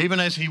 even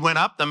as he went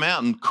up the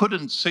mountain,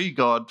 couldn't see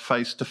God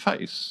face to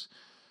face.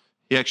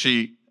 He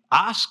actually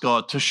asked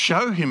God to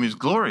show him his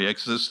glory,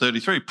 Exodus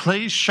 33.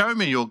 Please show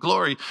me your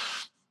glory.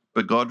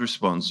 But God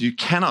responds, you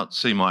cannot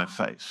see my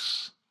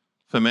face,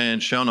 for man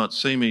shall not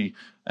see me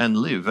and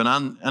live.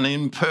 An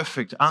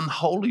imperfect,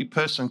 unholy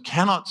person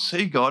cannot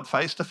see God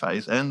face to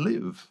face and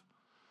live.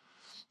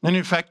 And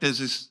in fact, there's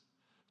this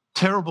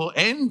terrible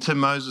end to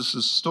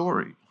Moses'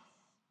 story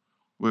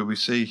where we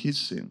see his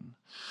sin.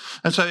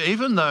 And so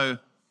even though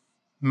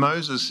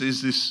Moses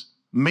is this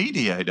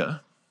mediator,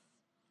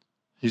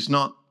 he's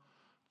not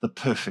the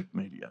perfect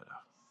mediator.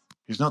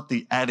 He's not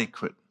the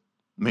adequate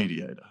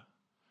mediator.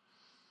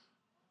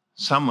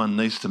 Someone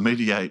needs to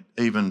mediate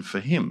even for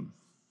him.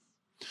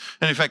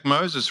 And in fact,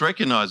 Moses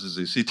recognizes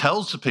this. He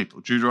tells the people,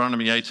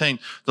 Deuteronomy 18,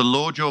 the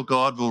Lord your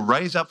God will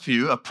raise up for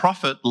you a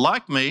prophet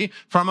like me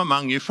from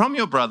among you, from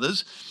your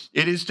brothers.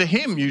 It is to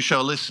him you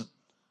shall listen.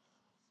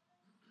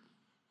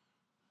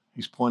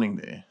 He's pointing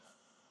there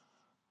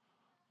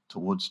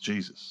towards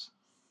Jesus.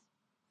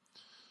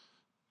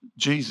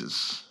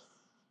 Jesus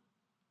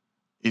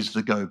is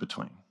the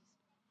go-between,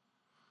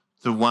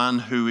 the one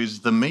who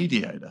is the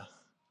mediator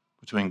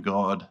between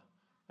God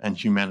and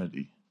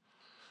humanity,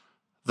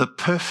 the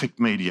perfect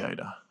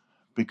mediator,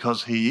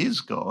 because he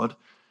is God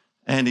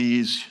and he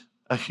is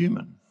a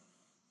human,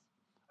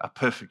 a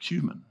perfect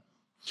human.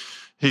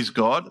 He's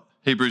God,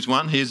 Hebrews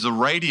 1, he is the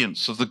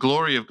radiance of the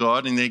glory of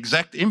God in the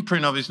exact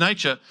imprint of his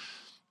nature,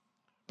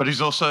 but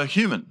he's also a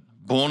human,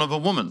 born of a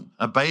woman,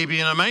 a baby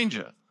in a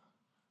manger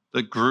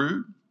that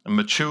grew and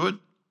matured,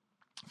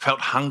 felt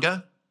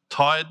hunger,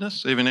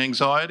 tiredness, even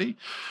anxiety.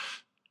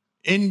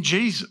 In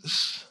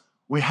Jesus,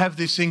 we have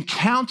this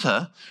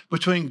encounter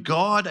between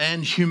God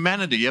and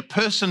humanity, a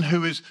person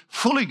who is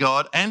fully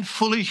God and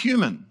fully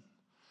human.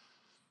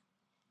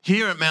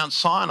 Here at Mount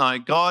Sinai,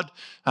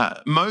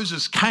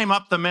 Moses came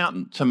up the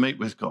mountain to meet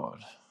with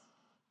God.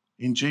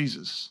 In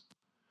Jesus,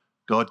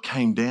 God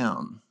came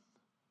down,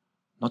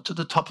 not to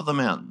the top of the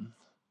mountain,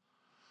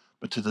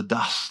 but to the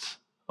dust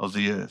of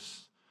the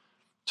earth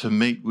to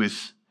meet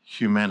with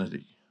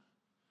humanity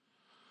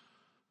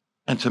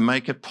and to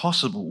make it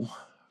possible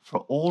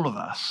for all of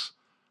us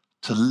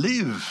to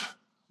live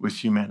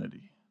with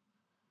humanity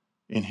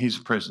in his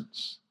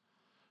presence,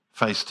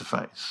 face to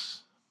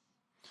face.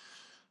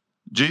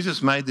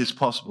 Jesus made this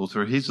possible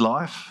through his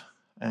life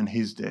and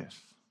his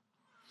death.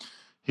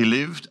 He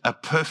lived a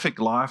perfect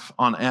life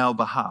on our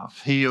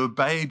behalf. He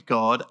obeyed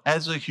God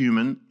as a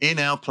human in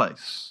our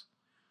place.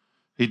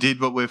 He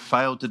did what we've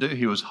failed to do.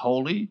 He was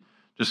holy.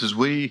 Just as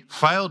we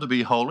fail to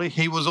be holy,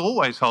 he was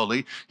always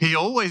holy. He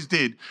always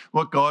did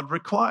what God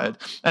required.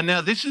 And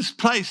now this is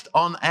placed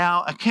on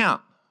our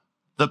account.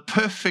 The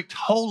perfect,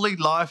 holy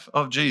life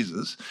of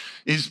Jesus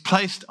is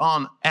placed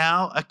on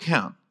our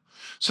account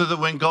so that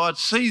when God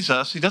sees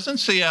us, he doesn't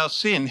see our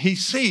sin, he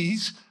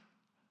sees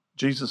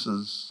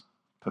Jesus'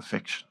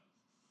 perfection.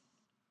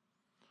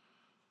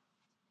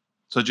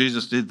 So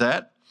Jesus did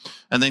that,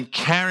 and then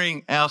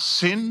carrying our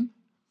sin,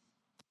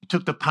 he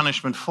took the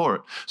punishment for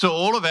it. So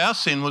all of our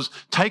sin was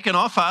taken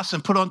off us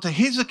and put onto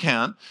his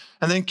account,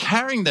 and then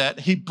carrying that,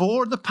 he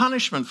bore the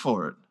punishment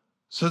for it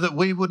so that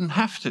we wouldn't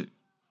have to.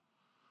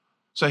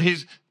 So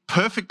his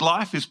perfect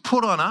life is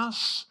put on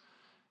us.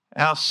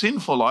 Our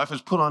sinful life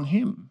is put on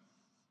him.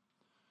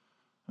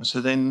 And so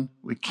then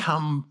we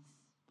come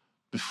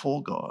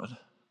before God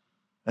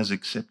as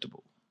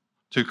acceptable.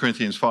 2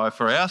 Corinthians 5,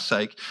 for our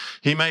sake,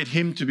 he made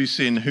him to be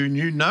sin who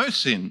knew no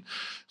sin,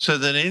 so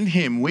that in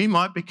him we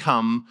might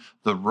become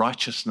the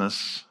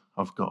righteousness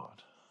of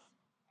God.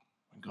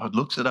 When God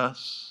looks at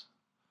us,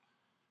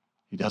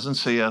 he doesn't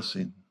see our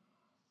sin.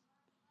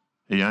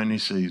 He only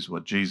sees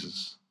what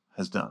Jesus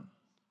has done.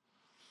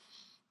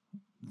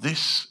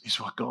 This is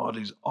what God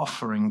is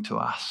offering to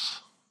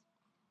us.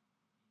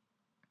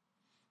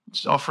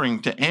 It's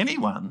offering to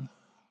anyone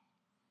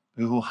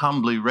who will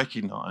humbly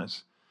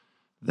recognize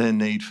their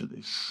need for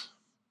this.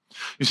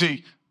 You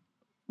see,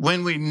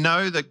 when we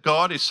know that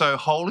God is so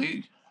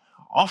holy,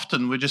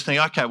 often we just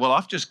think, okay, well,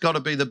 I've just got to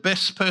be the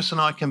best person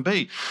I can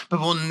be, but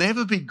we'll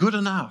never be good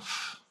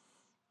enough.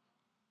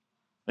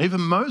 Even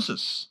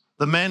Moses,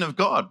 the man of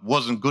God,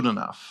 wasn't good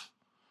enough.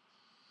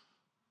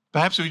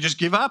 Perhaps we just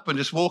give up and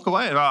just walk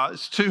away. Oh,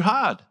 it's too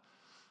hard.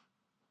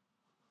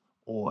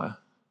 Or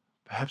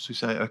perhaps we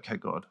say, okay,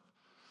 God,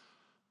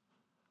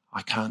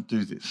 I can't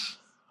do this.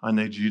 I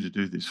need you to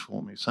do this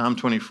for me. Psalm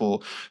 24,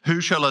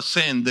 who shall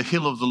ascend the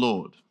hill of the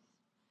Lord?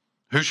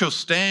 Who shall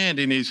stand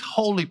in his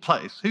holy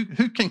place? Who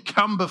can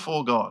come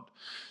before God?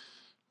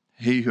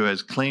 He who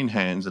has clean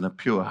hands and a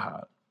pure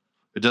heart,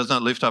 who does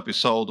not lift up his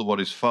soul to what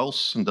is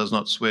false and does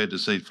not swear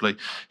deceitfully,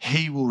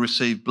 he will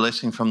receive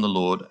blessing from the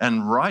Lord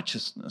and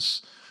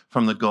righteousness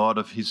from the God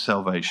of his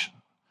salvation.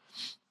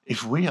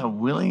 If we are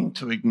willing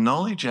to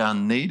acknowledge our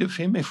need of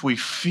him, if we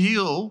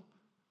feel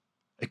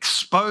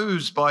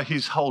exposed by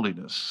his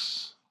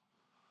holiness,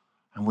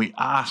 and we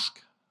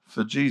ask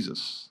for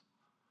Jesus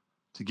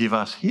to give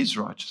us his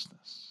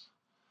righteousness,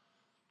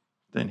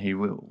 then he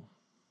will.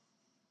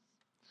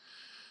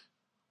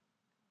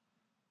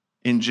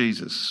 in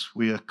Jesus,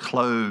 we are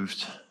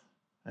clothed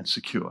and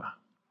secure.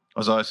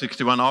 Isaiah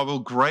 61, I will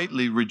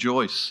greatly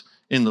rejoice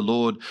in the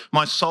Lord.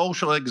 My soul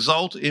shall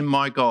exult in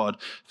my God,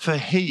 for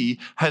he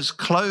has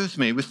clothed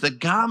me with the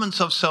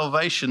garments of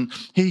salvation.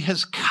 He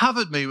has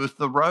covered me with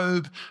the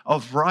robe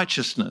of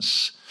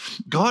righteousness.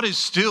 God is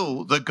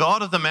still the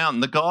God of the mountain,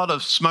 the God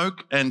of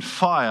smoke and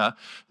fire.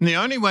 And the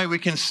only way we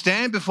can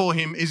stand before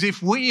him is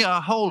if we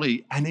are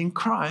holy, and in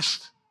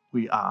Christ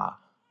we are.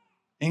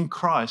 In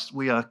Christ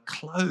we are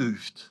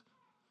clothed.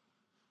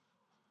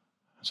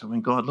 So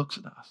when God looks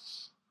at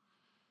us,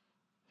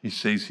 he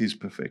sees his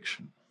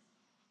perfection.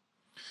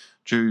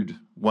 Jude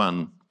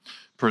 1,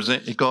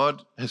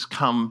 God has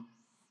come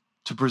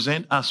to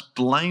present us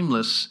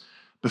blameless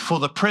before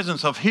the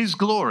presence of his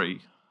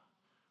glory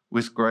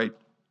with great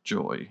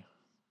joy.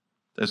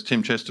 As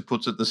Tim Chester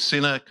puts it, the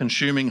sinner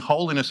consuming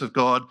holiness of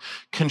God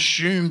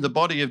consumed the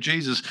body of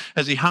Jesus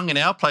as he hung in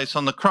our place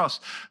on the cross.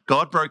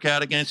 God broke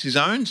out against his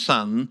own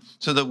son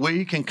so that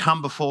we can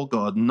come before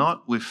God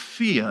not with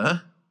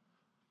fear,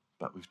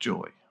 but with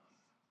joy.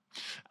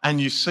 And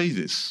you see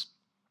this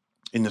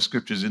in the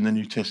scriptures in the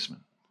New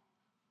Testament.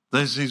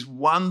 There's these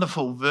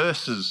wonderful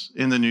verses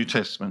in the New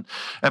Testament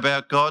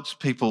about God's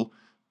people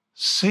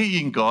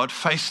seeing God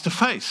face to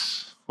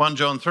face. 1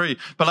 John 3,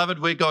 beloved,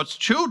 we're God's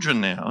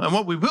children now, and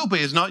what we will be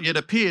is not yet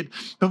appeared,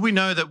 but we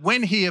know that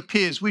when he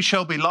appears, we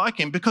shall be like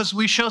him because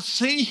we shall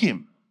see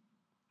him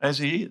as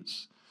he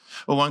is.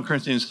 Or 1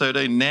 Corinthians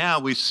 13, now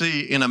we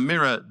see in a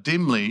mirror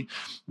dimly,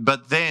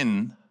 but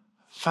then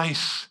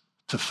face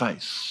to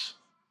face.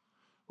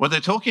 What they're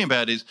talking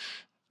about is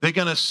they're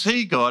going to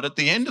see God at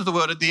the end of the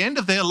world, at the end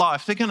of their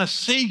life. They're going to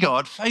see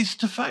God face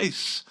to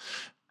face.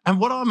 And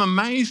what I'm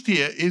amazed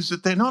here is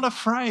that they're not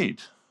afraid.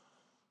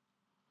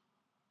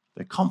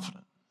 They're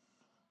confident.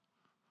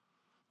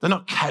 They're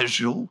not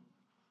casual.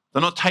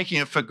 They're not taking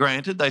it for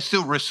granted. They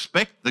still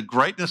respect the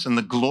greatness and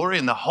the glory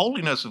and the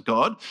holiness of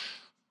God,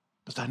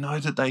 but they know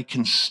that they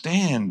can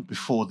stand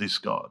before this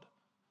God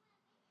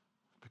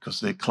because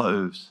they're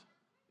clothed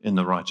in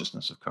the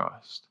righteousness of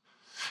Christ.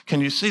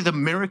 Can you see the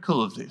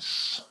miracle of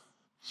this?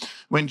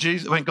 When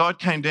God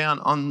came down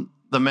on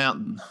the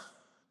mountain,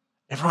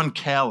 everyone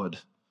cowered.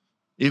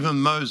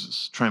 Even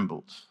Moses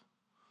trembled.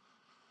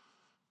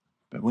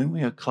 But when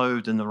we are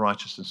clothed in the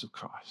righteousness of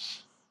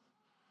Christ,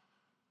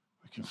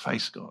 we can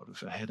face God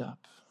with our head up,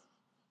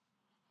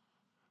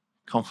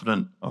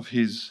 confident of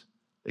his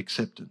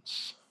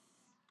acceptance.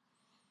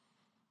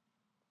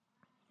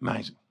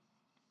 Amazing.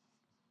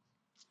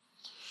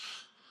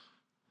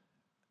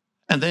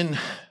 And then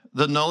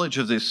the knowledge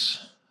of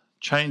this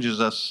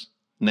changes us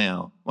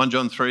now. 1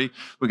 John 3,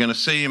 we're going to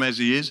see him as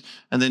he is.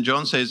 And then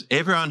John says,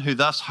 everyone who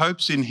thus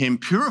hopes in him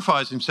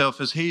purifies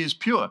himself as he is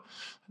pure.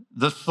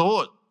 The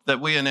thought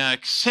that we are now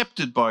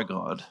accepted by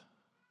God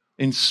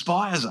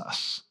inspires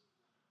us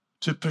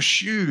to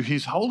pursue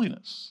his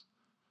holiness.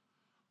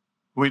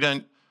 We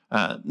don't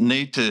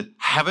need to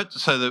have it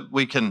so that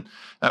we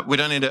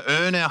don't need to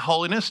earn our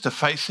holiness to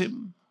face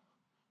him.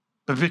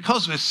 But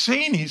because we've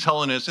seen his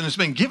holiness and it's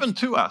been given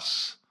to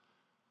us,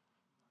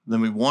 then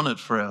we want it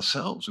for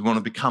ourselves. We want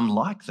to become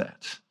like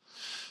that.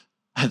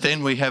 And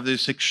then we have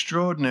this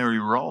extraordinary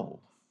role.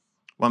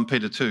 1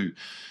 Peter 2,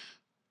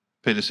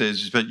 Peter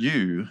says, but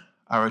you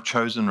are a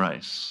chosen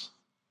race,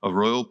 a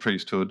royal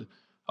priesthood,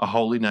 a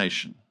holy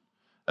nation,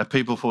 a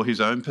people for his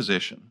own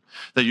possession,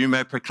 that you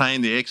may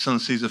proclaim the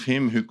excellencies of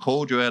him who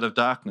called you out of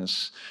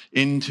darkness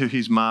into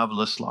his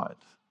marvellous light.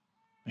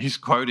 He's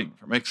quoting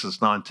from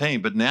Exodus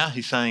 19, but now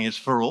he's saying it's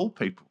for all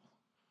people.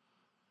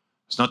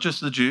 It's not just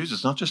the Jews,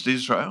 it's not just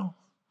Israel.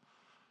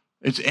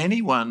 It's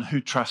anyone who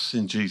trusts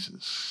in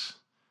Jesus.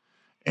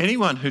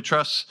 Anyone who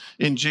trusts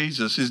in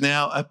Jesus is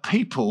now a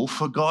people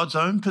for God's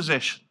own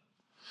possession.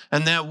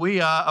 And now we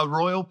are a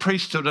royal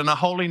priesthood and a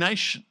holy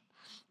nation.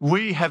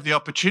 We have the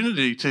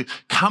opportunity to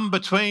come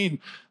between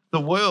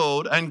the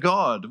world and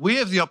God. We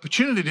have the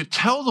opportunity to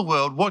tell the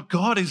world what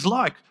God is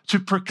like, to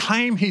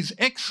proclaim his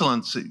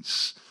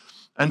excellencies,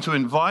 and to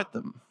invite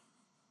them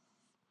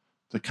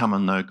to come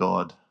and know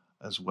God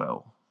as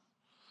well.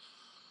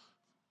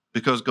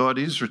 Because God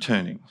is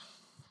returning.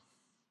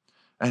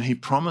 And he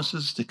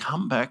promises to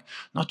come back,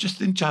 not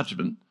just in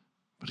judgment,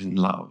 but in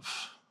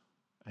love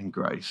and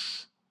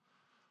grace,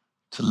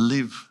 to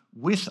live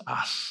with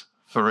us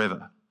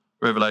forever.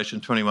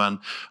 Revelation 21,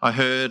 I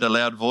heard a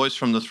loud voice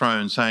from the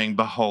throne saying,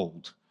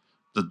 behold,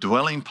 the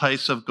dwelling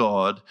place of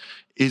God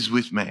is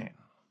with man.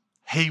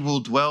 He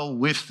will dwell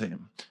with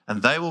them,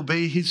 and they will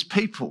be his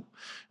people,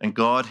 and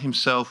God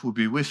himself will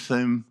be with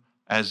them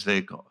as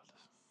their God.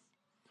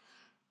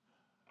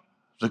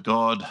 The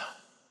God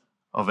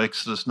of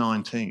Exodus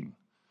 19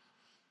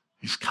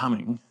 is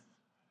coming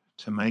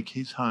to make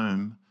his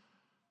home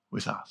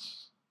with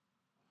us.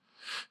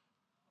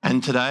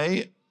 And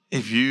today,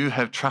 if you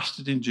have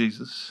trusted in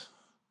Jesus,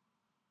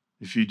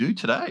 if you do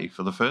today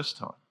for the first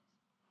time,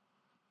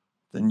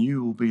 then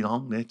you will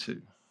belong there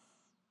too.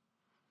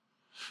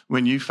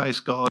 When you face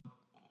God,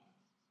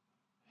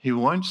 he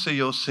won't see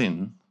your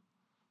sin,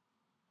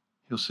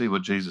 he'll see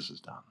what Jesus has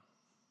done.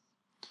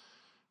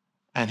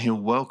 and he'll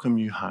welcome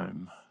you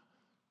home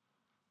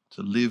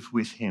to live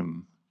with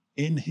him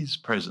in his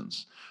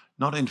presence,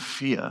 not in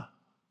fear,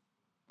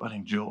 but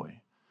in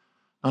joy,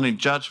 not in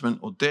judgment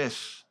or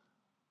death,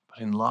 but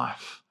in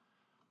life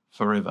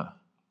forever,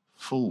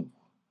 full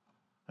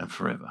and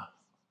forever.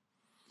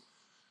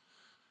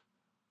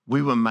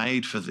 We were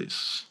made for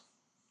this.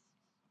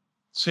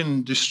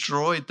 Sin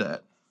destroyed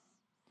that,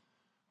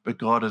 but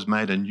God has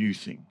made a new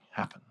thing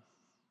happen,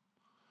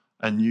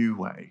 a new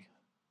way,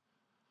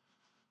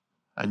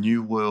 a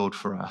new world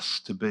for us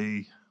to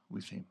be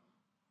with him.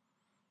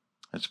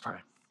 Let's pray.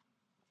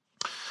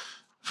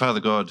 Father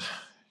God,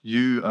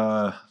 you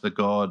are the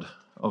God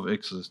of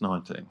Exodus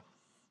 19.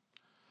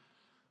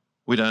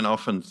 We don't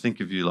often think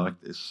of you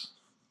like this.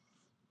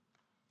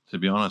 To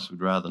be honest,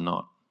 we'd rather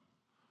not.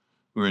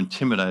 We're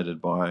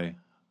intimidated by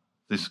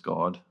this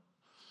God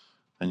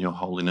and your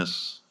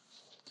holiness.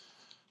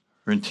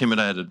 We're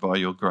intimidated by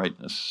your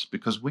greatness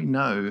because we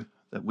know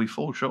that we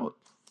fall short.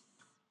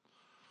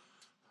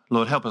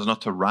 Lord, help us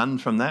not to run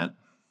from that.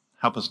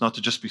 Help us not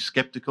to just be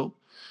skeptical,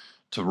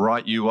 to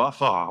write you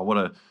off. Oh,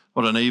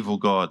 what an evil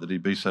God that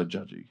he'd be so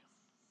judgy.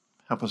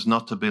 Help us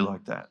not to be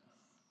like that.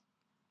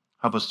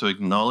 Help us to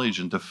acknowledge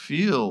and to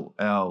feel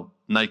our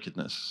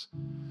nakedness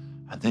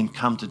and then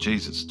come to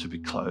Jesus to be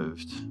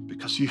clothed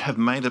because you have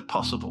made it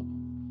possible.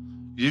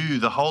 You,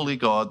 the holy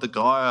God, the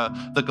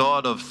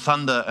God of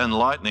thunder and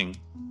lightning,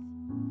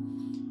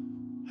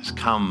 has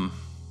come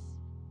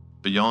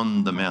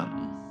beyond the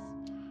mountain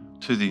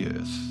to the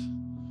earth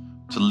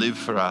to live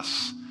for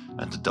us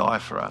and to die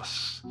for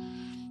us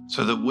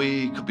so that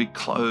we could be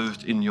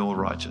clothed in your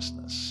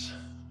righteousness.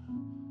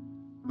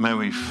 May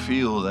we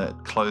feel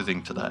that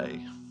clothing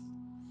today.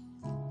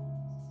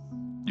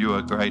 You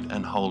are great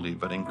and holy,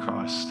 but in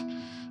Christ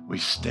we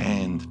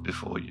stand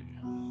before you.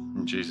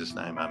 In Jesus'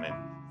 name, amen.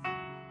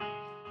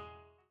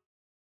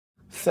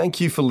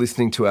 Thank you for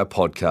listening to our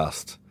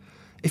podcast.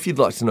 If you'd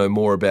like to know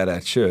more about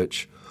our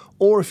church,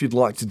 or if you'd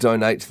like to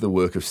donate to the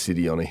work of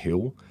City on a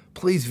Hill,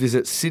 please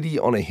visit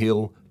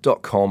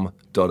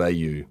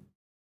cityonahill.com.au.